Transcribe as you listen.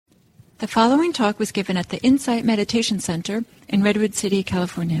The following talk was given at the Insight Meditation Center in Redwood City,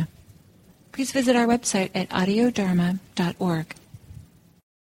 California. Please visit our website at audiodharma.org.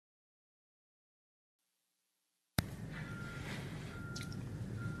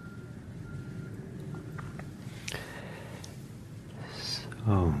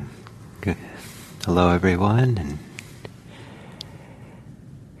 So, good. Hello everyone, and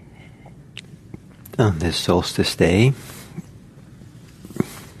on this solstice day.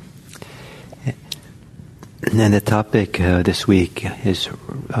 And the topic this week is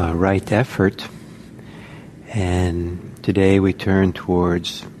right effort, and today we turn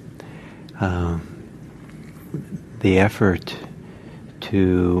towards the effort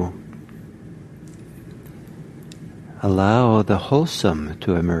to allow the wholesome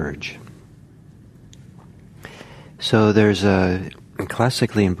to emerge. So there's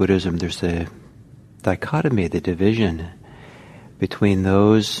classically in Buddhism, there's a dichotomy, the division between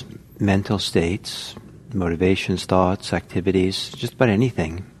those mental states, motivations, thoughts, activities, just about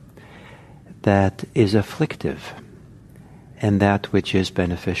anything that is afflictive and that which is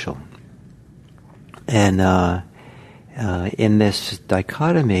beneficial. And in this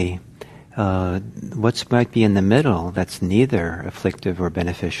dichotomy, what might be in the middle that's neither afflictive or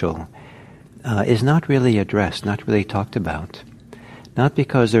beneficial is not really addressed, not really talked about. Not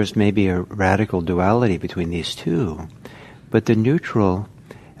because there's maybe a radical duality between these two, but the neutral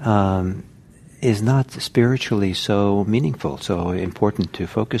is not spiritually so meaningful, so important to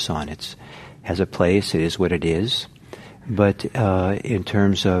focus on. It has a place, it is what it is. But in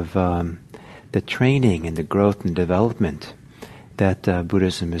terms of the training and the growth and development that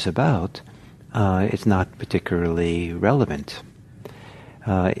Buddhism is about, it's not particularly relevant.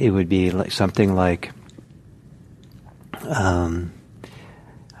 It would be like something like, I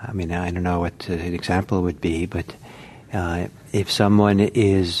don't know what an example would be, but if someone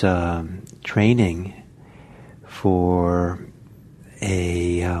is training for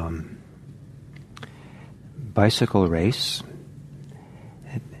a bicycle race,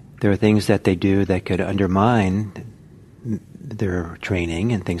 there are things that they do that could undermine their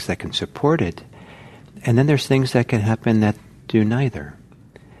training and things that can support it. And then there's things that can happen that do neither.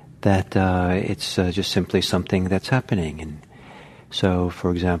 That it's just simply something that's happening. And so,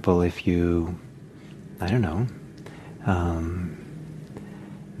 for example, if you,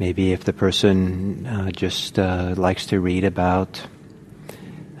 maybe if the person just likes to read about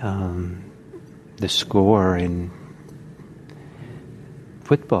the score in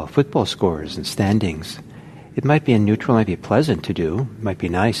football scores and standings, it might be neutral, might be pleasant to do, might be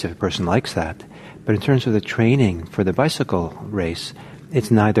nice if a person likes that, but in terms of the training for the bicycle race, it's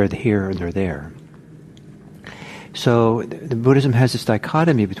neither here nor there. So the Buddhism has this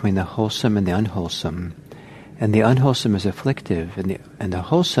dichotomy between the wholesome and the unwholesome. And the unwholesome is afflictive, and the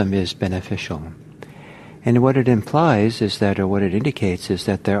wholesome is beneficial. And what it implies is that, or what it indicates is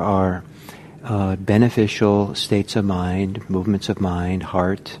that there are beneficial states of mind, movements of mind,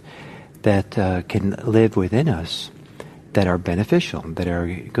 heart, that can live within us, that are beneficial, that are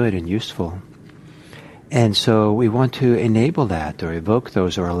good and useful. And so we want to enable that, or evoke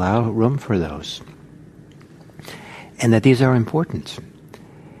those, or allow room for those. And that these are important.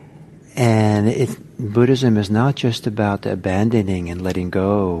 And Buddhism is not just about abandoning and letting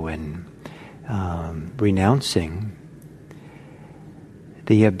go and renouncing.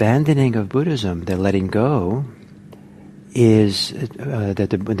 The abandoning of Buddhism, the letting go, is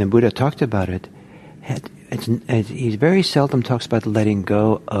that when the Buddha talked about it, he very seldom talks about letting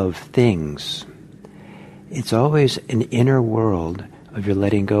go of things. It's always an inner world of your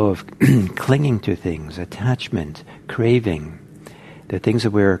letting go of clinging to things, attachment, craving, the things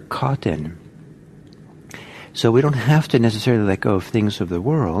that we're caught in. So we don't have to necessarily let go of things of the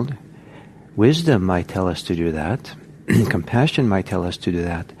world. Wisdom might tell us to do that. Compassion might tell us to do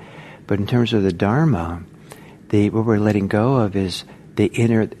that. But in terms of the Dharma, what we're letting go of is the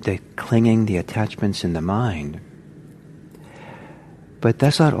clinging, the attachments in the mind. But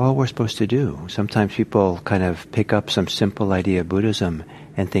that's not all we're supposed to do. Sometimes people kind of pick up some simple idea of Buddhism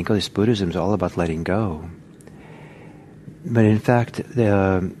and think, this Buddhism is all about letting go. But in fact,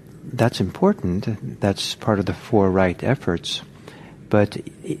 that's important. That's part of the 4 right efforts. But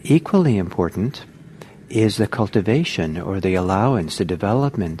equally important is the cultivation or the allowance, the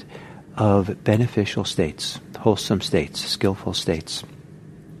development of beneficial states, wholesome states, skillful states.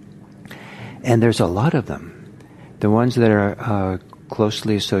 And there's a lot of them. The ones that are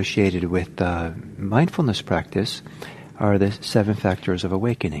closely associated with mindfulness practice are the 7 factors of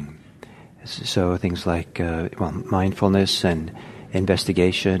awakening. So things like mindfulness and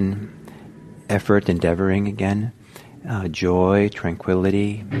investigation, effort, endeavoring again, joy,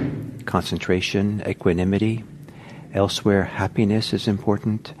 tranquility, concentration, equanimity. Elsewhere, happiness is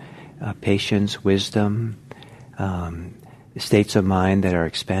important, patience, wisdom, states of mind that are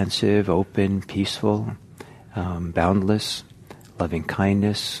expansive, open, peaceful, boundless, loving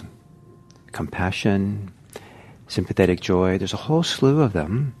kindness, compassion, sympathetic joy. There's a whole slew of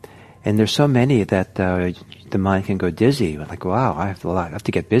them. And there's so many that the mind can go dizzy. Like, wow, I have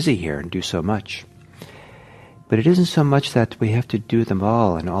to get busy here and do so much. But it isn't so much that we have to do them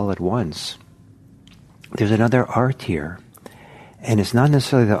all and all at once. There's another art here. And it's not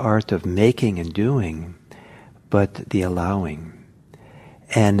necessarily the art of making and doing, but the allowing.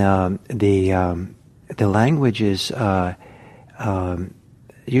 And the language is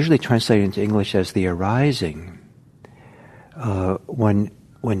usually translated into English as the arising. One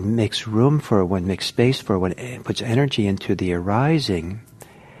makes room for, one makes space for, one puts energy into the arising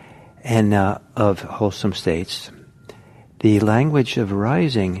and of wholesome states. The language of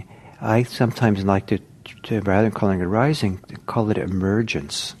arising, I sometimes like to rather than calling it arising, call it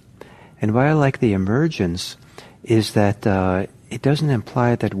emergence. And why I like the emergence is that it doesn't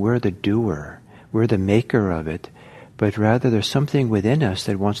imply that we're the doer, we're the maker of it, but rather there's something within us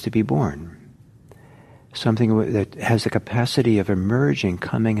that wants to be born. Something that has the capacity of emerging,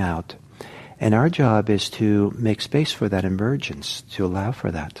 coming out. And our job is to make space for that emergence, to allow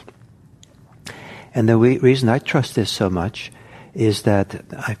for that. And the reason I trust this so much is that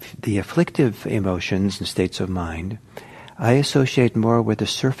the afflictive emotions and states of mind, I associate more with the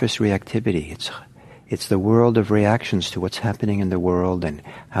surface reactivity. It's the world of reactions to what's happening in the world and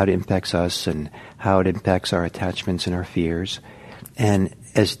how it impacts us and how it impacts our attachments and our fears. And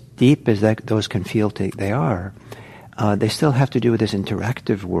as deep as those can feel they are, they still have to do with this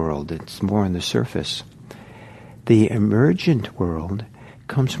interactive world. It's more on the surface. The emergent world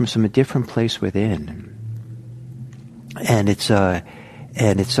comes from some different place within, and it's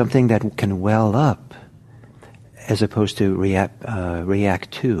something that can well up, as opposed to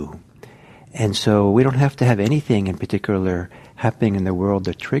react to. And so we don't have to have anything in particular happening in the world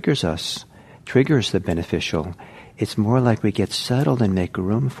that triggers the beneficial. It's more like we get settled and make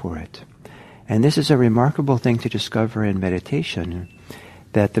room for it. And this is a remarkable thing to discover in meditation,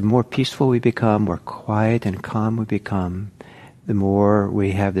 that the more peaceful we become, more quiet and calm we become, the more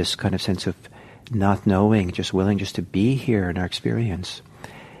we have this kind of sense of not knowing, just willing just to be here in our experience,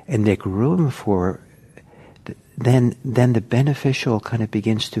 and make room for, then the beneficial kind of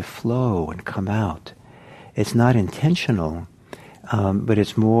begins to flow and come out. It's not intentional, but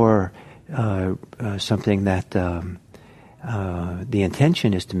it's more something that the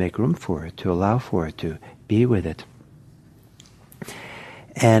intention is to make room for it, to allow for it, to be with it.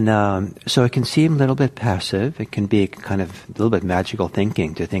 And so it can seem a little bit passive. It can be kind of a little bit magical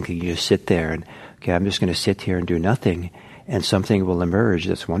thinking, to think that you just sit there and, okay, I'm just going to sit here and do nothing, and something will emerge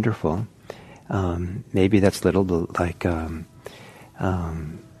that's wonderful. Maybe that's a little like,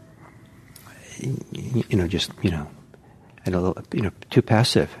 too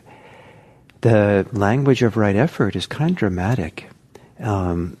passive. The language of right effort is kind of dramatic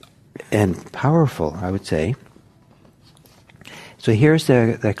and powerful, I would say. So here's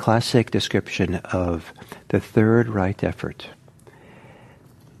the classic description of the third right effort.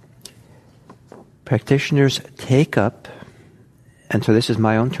 Practitioners take up, and so this is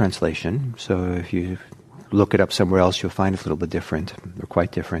my own translation, so if you look it up somewhere else, you'll find it's a little bit different, or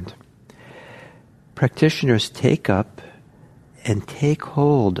quite different. Practitioners take up and take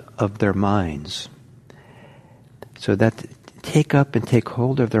hold of their minds. So that take up and take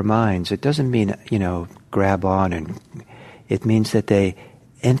hold of their minds, it doesn't mean, grab on, and it means that they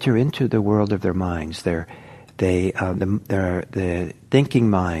enter into the world of their minds. The thinking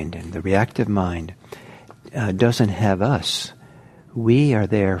mind and the reactive mind doesn't have us. We are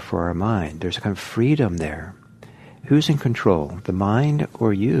there for our mind. There's a kind of freedom there. Who's in control, the mind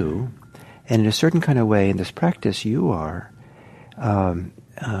or you? And in a certain kind of way, in this practice, you are. And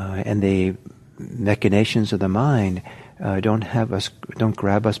the machinations of the mind don't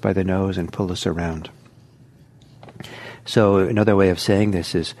grab us by the nose and pull us around. So another way of saying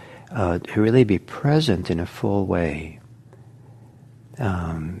this is to really be present in a full way.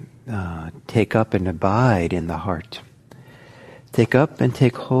 Take up and abide in the heart. Take up and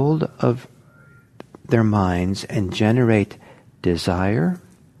take hold of their minds and generate desire,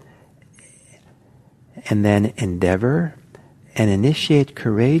 and then endeavor, and initiate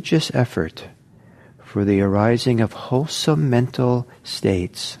courageous effort for the arising of wholesome mental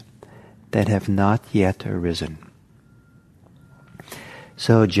states that have not yet arisen.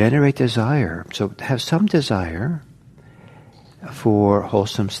 So generate desire. So have some desire for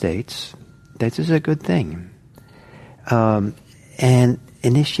wholesome states. That is a good thing. And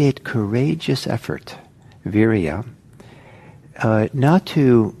initiate courageous effort, virya, not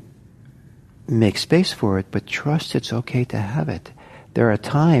to make space for it, but trust it's okay to have it. There are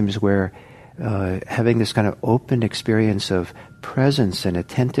times where having this kind of open experience of presence and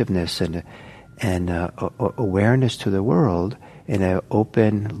attentiveness and awareness to the world in an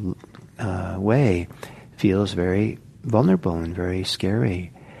open way feels very vulnerable and very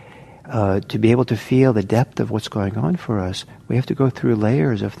scary. To be able to feel the depth of what's going on for us, we have to go through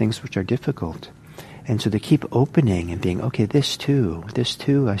layers of things which are difficult. And so to keep opening and being, okay, this too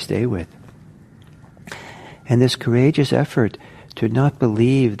I stay with. And this courageous effort to not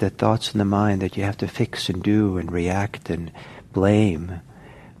believe the thoughts in the mind that you have to fix and do and react and blame,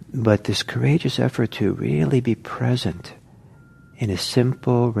 but this courageous effort to really be present in a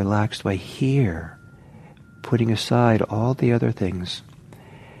simple, relaxed way here, putting aside all the other things,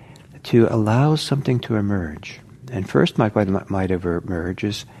 to allow something to emerge. And first might emerge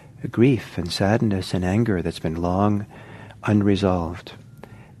is grief and sadness and anger that's been long unresolved.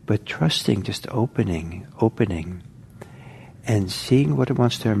 But trusting, just opening, and seeing what it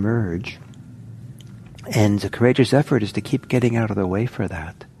wants to emerge. And the courageous effort is to keep getting out of the way for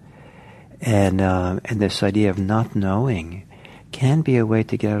that. And this idea of not knowing can be a way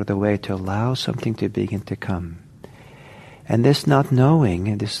to get out of the way, to allow something to begin to come. And this not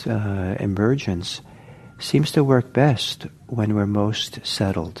knowing, this emergence, seems to work best when we're most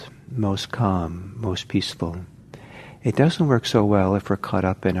settled, most calm, most peaceful. It doesn't work so well if we're caught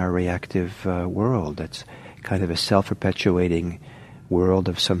up in our reactive world. That's kind of a self-perpetuating world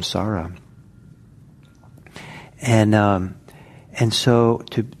of samsara. And so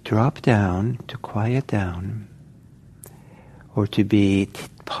to drop down, to quiet down, or to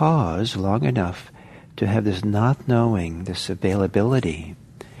pause long enough to have this not knowing, this availability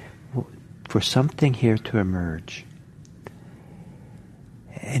for something here to emerge.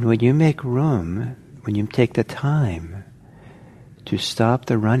 And when you make room, when you take the time to stop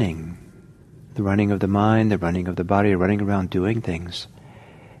the running of the mind, the running of the body, running around doing things,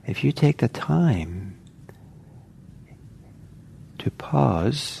 if you take the time to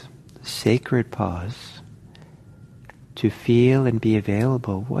pause, sacred pause, to feel and be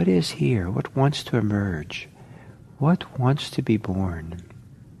available, what is here? What wants to emerge? What wants to be born?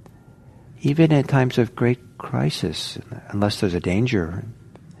 Even in times of great crisis, unless there's a danger,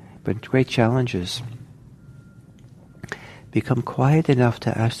 but great challenges, become quiet enough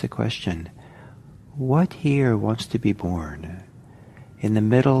to ask the question, what here wants to be born? In the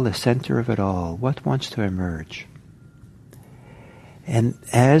middle, the center of it all, what wants to emerge? And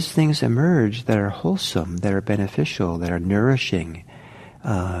as things emerge that are wholesome, that are beneficial, that are nourishing,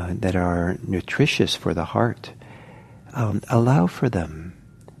 that are nutritious for the heart, allow for them.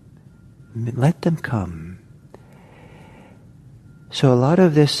 Let them come. So a lot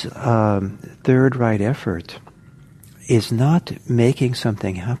of this third right effort is not making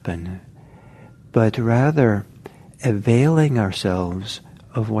something happen, but rather availing ourselves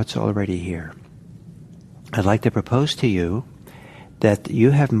of what's already here. I'd like to propose to you that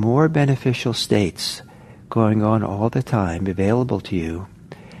you have more beneficial states going on all the time available to you,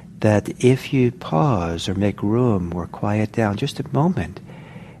 that if you pause or make room or quiet down just a moment,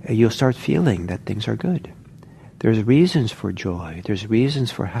 you'll start feeling that things are good. There's reasons for joy. There's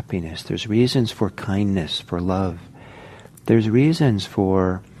reasons for happiness. There's reasons for kindness, for love. There's reasons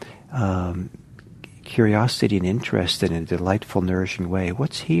for curiosity and interest in a delightful, nourishing way.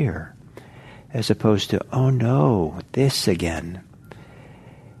 What's here? As opposed to, oh no, this again.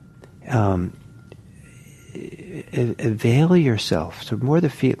 Avail yourself. So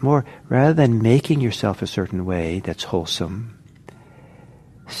more rather than making yourself a certain way that's wholesome,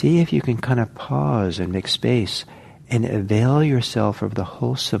 see if you can kind of pause and make space and avail yourself of the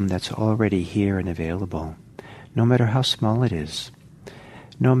wholesome that's already here and available, no matter how small it is.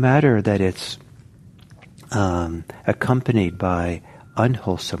 No matter that it's accompanied by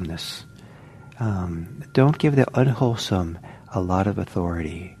unwholesomeness. Don't give the unwholesome a lot of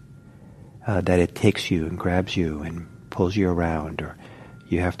authority, that it takes you and grabs you and pulls you around, or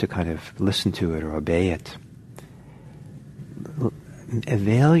you have to kind of listen to it or obey it.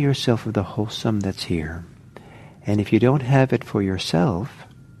 Avail yourself of the wholesome that's here. And if you don't have it for yourself,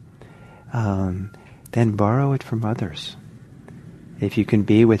 then borrow it from others. If you can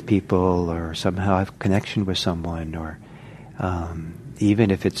be with people or somehow have connection with someone, or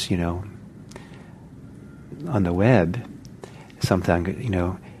even if it's, on the web, something,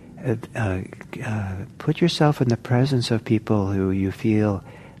 put yourself in the presence of people who you feel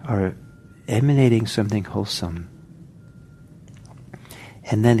are emanating something wholesome.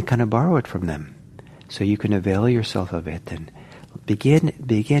 And then kind of borrow it from them. So you can avail yourself of it and begin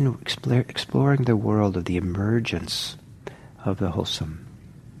exploring the world of the emergence of the wholesome.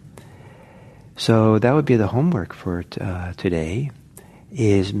 So that would be the homework for today,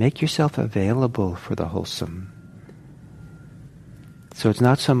 is make yourself available for the wholesome. So it's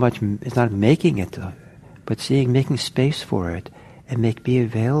not so much, it's not making it, but making space for it and be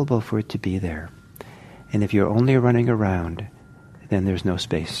available for it to be there. And if you're only running around, then there's no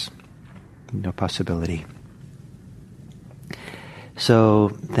space, no possibility. So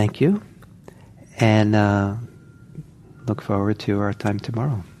thank you, and look forward to our time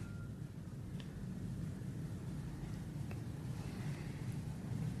tomorrow.